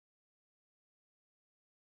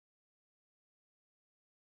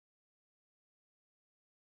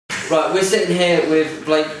Right, we're sitting here with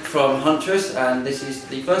Blake from Huntress, and this is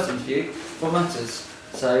the first interview for Matterz.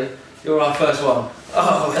 So, you're our first one.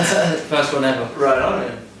 Oh, first one ever. Right on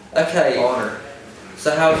it. Okay. Honor.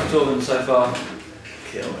 So, how's the tour been so far?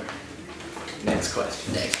 Killer. Next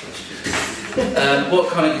question. Next question. What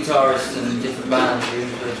kind of guitarists and different bands are you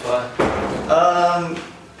influenced by?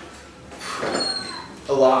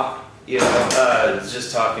 A lot. You know, I was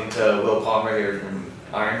just talking to Will Palmer here from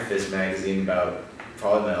Iron Fist magazine about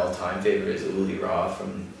probably my all-time favorite is Uli Ra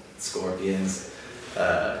from Scorpions.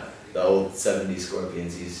 The old 70s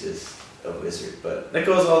Scorpions, he's just a wizard. But that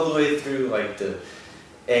goes all the way through, like, to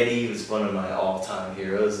Eddie was one of my all-time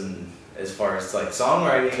heroes, and as far as like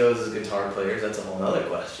songwriting goes as guitar players, that's a whole other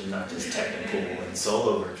question, not just technical and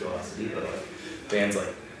solo virtuosity, but like bands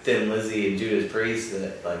like Thin Lizzy and Judas Priest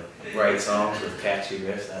that like write songs with catchy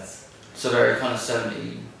riffs. That's so very kind of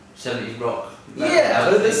 70s rock. Yeah,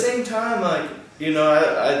 but at the same time, like, you know,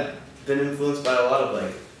 I've been influenced by a lot of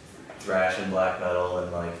like thrash and black metal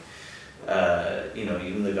and like you know,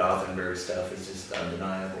 even the Gothenburg stuff is just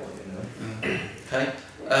undeniable, you know. Okay.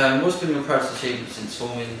 What's been your proudest achievement since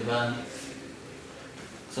forming the band?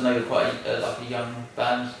 So I know you're quite like a young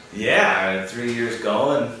band. Yeah, 3 years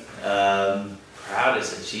going.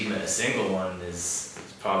 Proudest achievement, a single one, is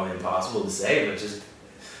probably impossible to say, but just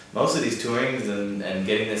most of these tourings and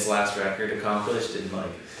getting this last record accomplished in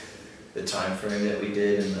like the time frame that we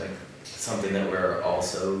did, and like something that we're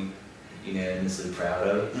also unanimously proud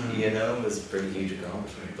of, you know, was a pretty huge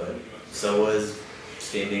accomplishment. But so was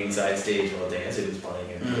standing side stage while Danzig was playing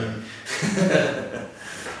it.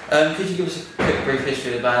 Could you give us a quick brief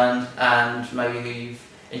history of the band and maybe who you've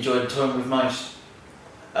enjoyed touring with most?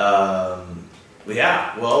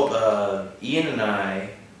 Yeah, well, Ian and I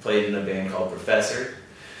played in a band called Professor,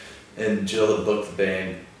 and Jill had booked the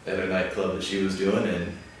band at a nightclub that she was doing,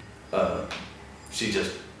 and she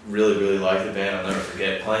just really liked the band. I'll never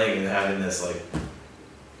forget playing and having this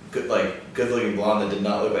good-looking blonde that did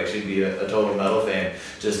not look like she'd be a total metal fan,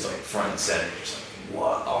 just like front and center, just like,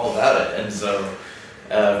 what, all about it. And so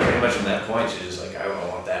pretty much from that point, she was just like, I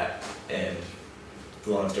want that. And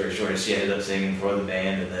long story short, she ended up singing for the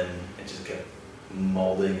band, and then it just kept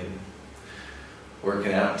molding and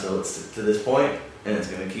working out until it's to this point, and it's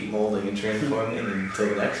going to keep molding and transforming until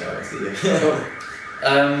the next show I see you.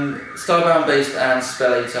 Starbound Beast and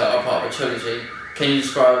Spell Eater are part of a trilogy. Can you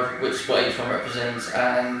describe what each one represents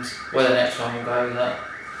and where the next one will go with that?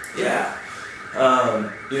 Yeah.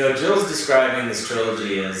 You know, Jill's describing this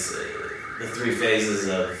trilogy as the three phases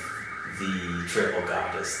of the triple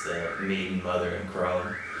goddess, the maiden, mother, and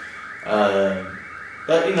crone.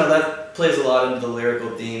 But, you know, that plays a lot into the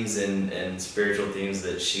lyrical themes and spiritual themes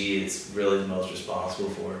that she is really the most responsible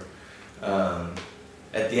for.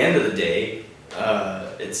 At the end of the day,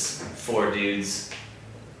 it's four dudes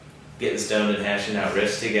getting stoned and hashing out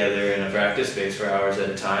riffs together in a practice space for hours at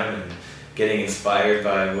a time and getting inspired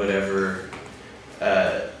by whatever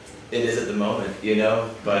it is at the moment, you know?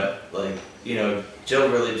 But, like, you know, Jill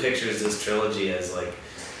really pictures this trilogy as, like,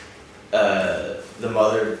 the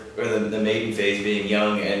mother, or the maiden phase being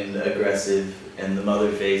young and aggressive, and the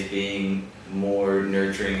mother phase being more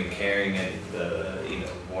nurturing and caring and, you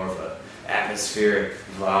know, more of a atmospheric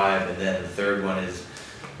vibe, and then the third one is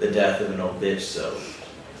the death of an old bitch, so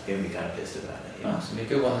you're gonna be kind of pissed about it. You know? That's gonna be a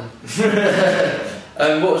good one.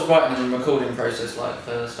 What was writing and recording process like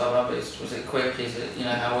for Starbound Beast? Was it quick? Is it, you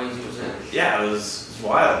know, how easy was it? Yeah, it was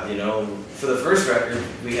wild, you know. For the first record,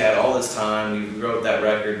 we had all this time. We wrote that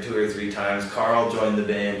record 2 or 3 times. Carl joined the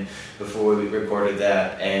band before we recorded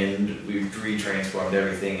that, and we re-transformed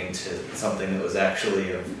everything into something that was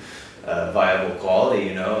actually of viable quality,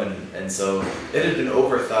 you know. And so it had been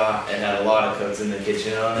overthought and had a lot of cooks in the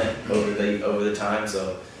kitchen on it over the time.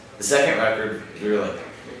 So the second record, we were like,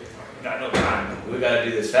 we got no time. We got to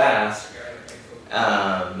do this fast.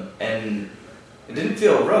 And it didn't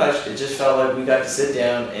feel rushed. It just felt like we got to sit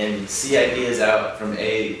down and see ideas out from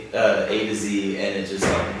A to Z, and it just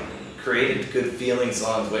like created good feeling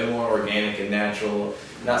songs, way more organic and natural,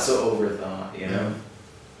 not so overthought, you know.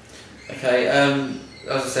 Okay.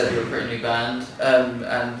 As I said, you're a pretty new band,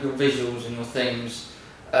 and your visuals and your themes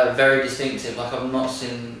are very distinctive. Like, I've not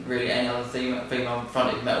seen really any other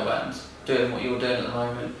female-fronted metal bands doing what you're doing at the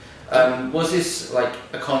moment. Was this like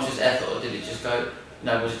a conscious effort, or did it just go,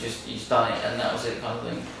 no, was it just you've done it and that was it kind of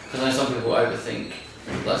thing? Because I know some people overthink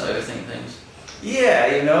things.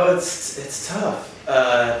 Yeah, you know, it's tough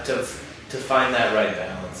to find that right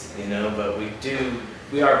balance, you know, but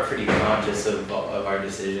we are pretty conscious of our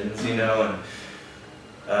decisions, you know,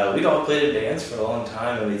 and we'd all played in bands for a long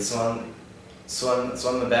time, and we'd swung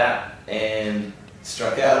the bat, and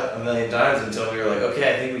struck out a million times until we were like,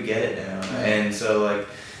 okay, I think we get it now. And so like,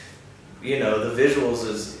 you know, the visuals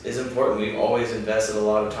is important. We've always invested a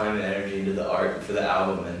lot of time and energy into the art for the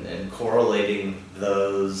album and correlating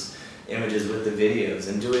those images with the videos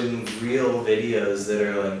and doing real videos that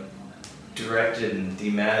are like directed and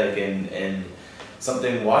thematic and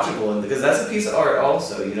something watchable, and because that's a piece of art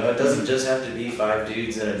also, you know, it doesn't just have to be 5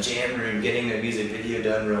 dudes in a jam room getting a music video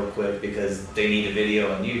done real quick because they need a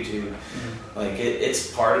video on YouTube. Like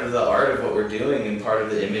it's part of the art of what we're doing and part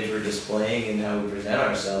of the image we're displaying and how we present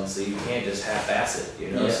ourselves, so you can't just half-ass it,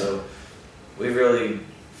 you know. So we've really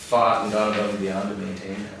fought and gone above and beyond to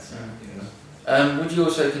maintain that stuff, you know. Would you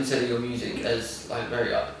also consider your music as like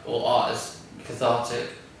very or art as cathartic?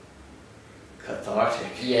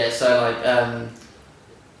 Cathartic? Yeah, so like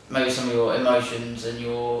maybe some of your emotions and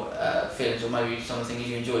your feelings, or maybe some of the things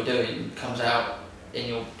you enjoy doing comes out in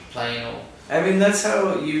your playing, or... I mean, that's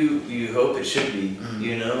how you hope it should be,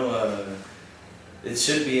 you know? It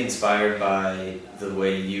should be inspired by the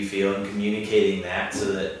way you feel and communicating that,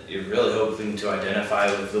 so that you're really hoping to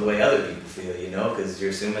identify with the way other people feel, you know? Because you're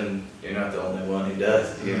assuming you're not the only one who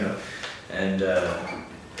does, you know? And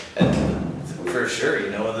for sure, you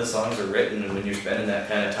know, when the songs are written and when you're spending that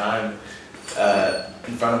kind of time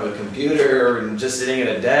in front of a computer or just sitting at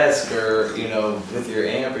a desk or, you know, with your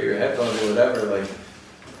amp or your headphones or whatever, like,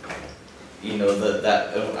 you know,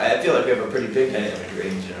 I feel like we have a pretty big dynamic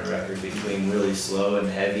range in our record between really slow and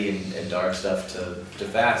heavy and dark stuff to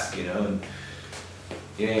fast, you know, and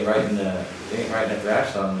you ain't writing a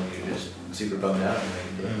thrash song when you're just super bummed out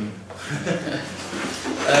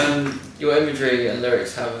and your imagery and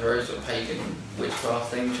lyrics have a very sort of pagan witchcraft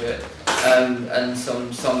thing to it, and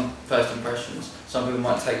some first impressions. Some people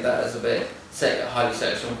might take that as a bit highly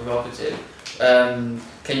sexual and provocative.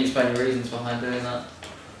 Can you explain the reasons behind doing that?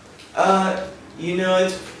 You know,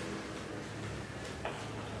 it's,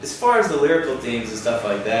 as far as the lyrical themes and stuff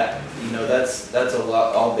like that, you know, that's a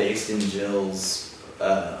lot all based in Jill's,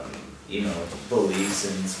 you know, beliefs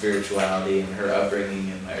and spirituality and her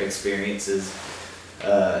upbringing and her experiences.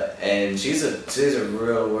 And she's a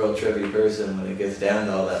real trippy person when it gets down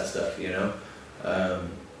to all that stuff, you know.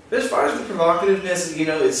 But as far as the provocativeness, you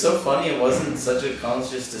know, it's so funny. It wasn't such a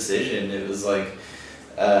conscious decision. It was like,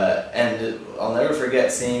 and I'll never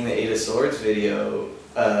forget seeing the 8 of Swords video,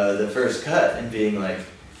 the first cut, and being like,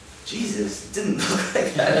 Jesus, it didn't look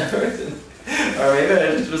like that in person. Or maybe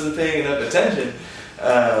I just wasn't paying enough attention.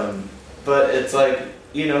 But it's like,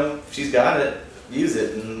 you know, she's got it, use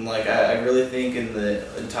it. And like, I really think in the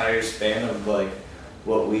entire span of like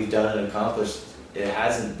what we've done and accomplished, it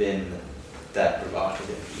hasn't been that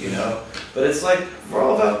provocative, you know? But it's like, we're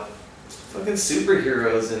all about fucking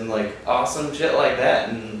superheroes and like awesome shit like that,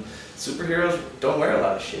 and superheroes don't wear a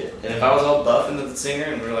lot of shit. And if I was all buff and the singer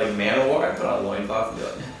and we were like Manowar, I'd put on a loincloth and be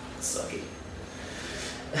like, suck it.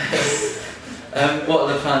 What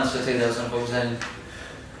are the plans for 2014?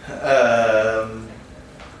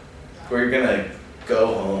 We're gonna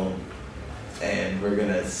go home and we're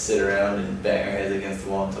gonna sit around and bang our heads against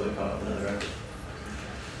the wall until we come up with another record.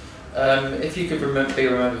 If you could be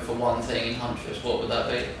remembered for one thing in Huntress, what would that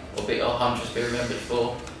be? Or Huntress be remembered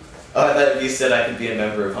for? Oh, I thought you said I could be a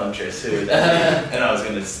member of Huntress. Who would that be? And I was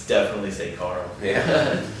going to definitely say Carl.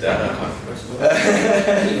 Yeah.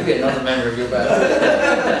 You can get another member of your band.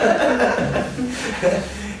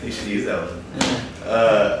 You should use that one.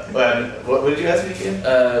 What did you ask me again?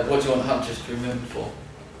 What do you want Huntress to be remembered for?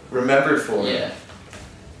 Remembered for? Yeah.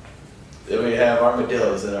 That we have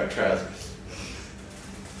armadillos in our trousers.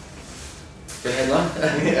 Good headline.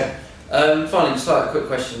 Yeah. Finally, just like a quick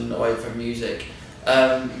question away from music.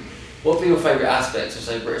 What would be your favourite aspects of,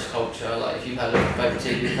 say, British culture? Like, if you had a favourite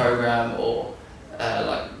TV programme, or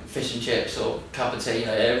like fish and chips, or cup of tea, you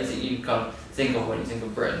know, everything you kind of think of when you think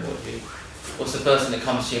of Britain, what's the first thing that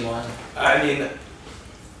comes to your mind? I mean,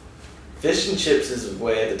 fish and chips is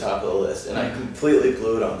way at the top of the list, and I completely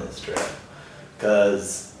blew it on this trip.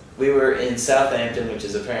 Because we were in Southampton, which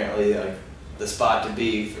is apparently like the spot to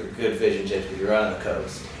be for good fish and chips because you're right on the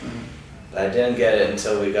coast. I didn't get it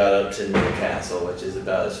until we got up to Newcastle, which is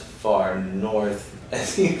about as far north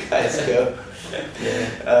as you guys go.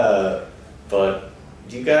 Yeah. But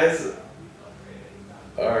you guys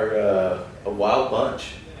are a wild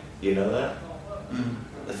bunch. You know that?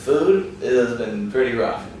 The food has been pretty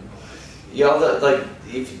rough. Y'all like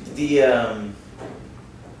if the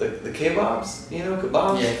kebabs, you know,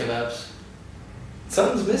 kebabs. Yeah, kebabs.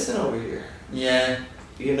 Something's missing over here. Yeah.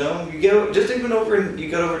 You know, you get over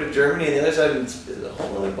to Germany and the other side, and it's a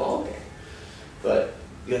whole other ballgame. But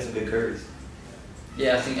you got some good curries.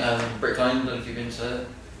 Yeah, I think Brick Lane. I don't know if you've been to.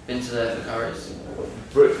 been to there for curries?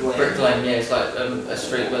 Brick Lane. Brick Lane, yeah, it's like a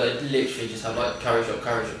street where they literally just have like curry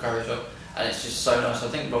shop, and it's just so nice. I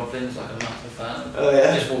think Rob Flynn's like a massive fan. Oh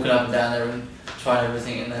yeah. Just walking up and down there and trying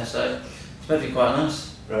everything in there, so it's meant to be quite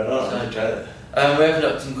nice. Right on. So, I'm gonna try that. We opened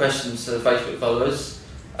up some questions to the Facebook followers.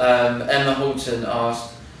 Emma Halton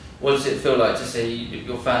asked, "What does it feel like to see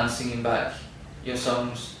your fans singing back your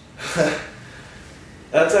songs?"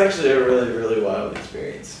 That's actually a really, really wild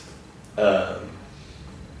experience.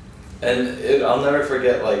 And I'll never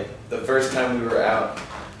forget, like, the first time we were out,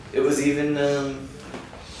 it was even, it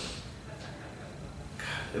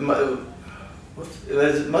must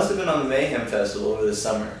have been on the Mayhem Festival over the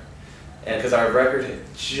summer. And because our record had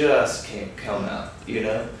just come out, you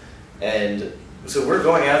know? And so we're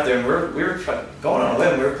going out there and we were going on a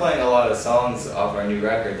whim. We were playing a lot of songs off our new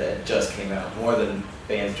record that just came out, more than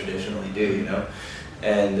bands traditionally do, you know?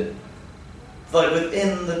 And like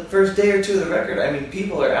within the first day or two of the record, I mean,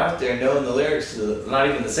 people are out there knowing the lyrics to not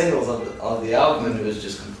even the singles of the album, and it was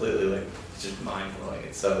just completely like, it's just mind-blowing.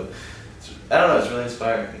 And so, I don't know, it's really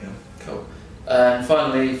inspiring, you know? Cool. And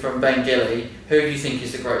finally, from Ben Gilly, who do you think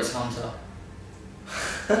is the greatest hunter?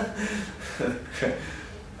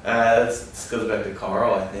 This goes back to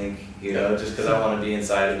Carl, I think, you know, just because I want to be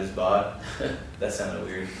inside of his bot. That sounded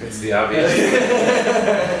weird. It's the obvious.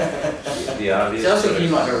 The obvious. See, I was thinking you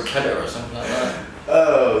might go a predator or something like that.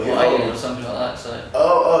 Oh, yeah. Or alien or something like that, so.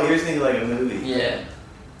 Oh, you're thinking like a movie. Yeah.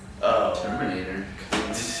 Oh. Terminator.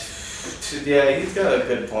 Yeah, he's got a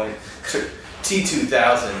good point.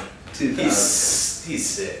 T-2000. 2000. He's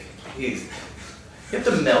sick. You have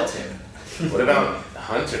to melt him. What about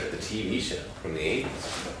Hunter, the TV show from the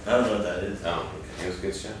 80s? I don't know what that is. Oh, okay. It was a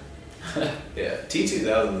good show. Yeah,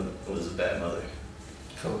 T-2000 was a bad mother.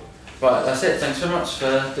 Cool. Right, that's it. Thanks so much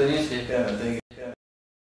for doing the interview. Yeah, thank you.